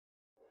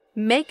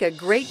Make a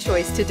great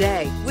choice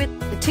today with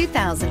The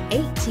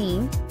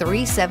 2018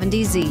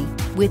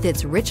 370Z. With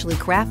its richly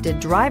crafted,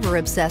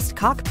 driver-obsessed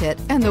cockpit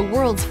and the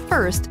world's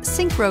first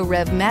Synchro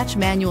Rev match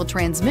manual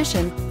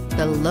transmission,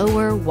 the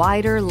lower,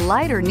 wider,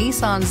 lighter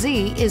Nissan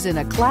Z is in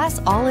a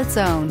class all its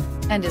own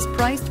and is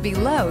priced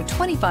below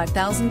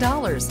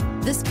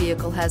 $25,000. This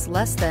vehicle has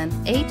less than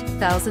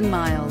 8,000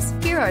 miles.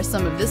 Here are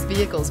some of this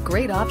vehicle's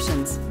great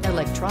options: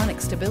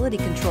 electronic stability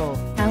control,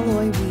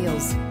 alloy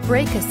wheels,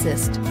 brake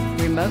assist,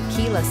 remote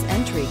keyless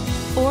entry,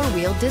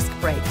 four-wheel disc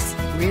brakes,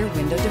 rear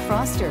window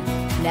defroster,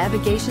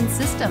 navigation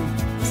system,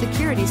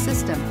 security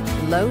system,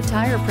 low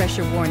tire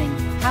pressure warning,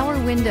 power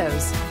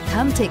windows.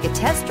 Come take a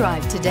test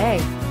drive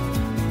today.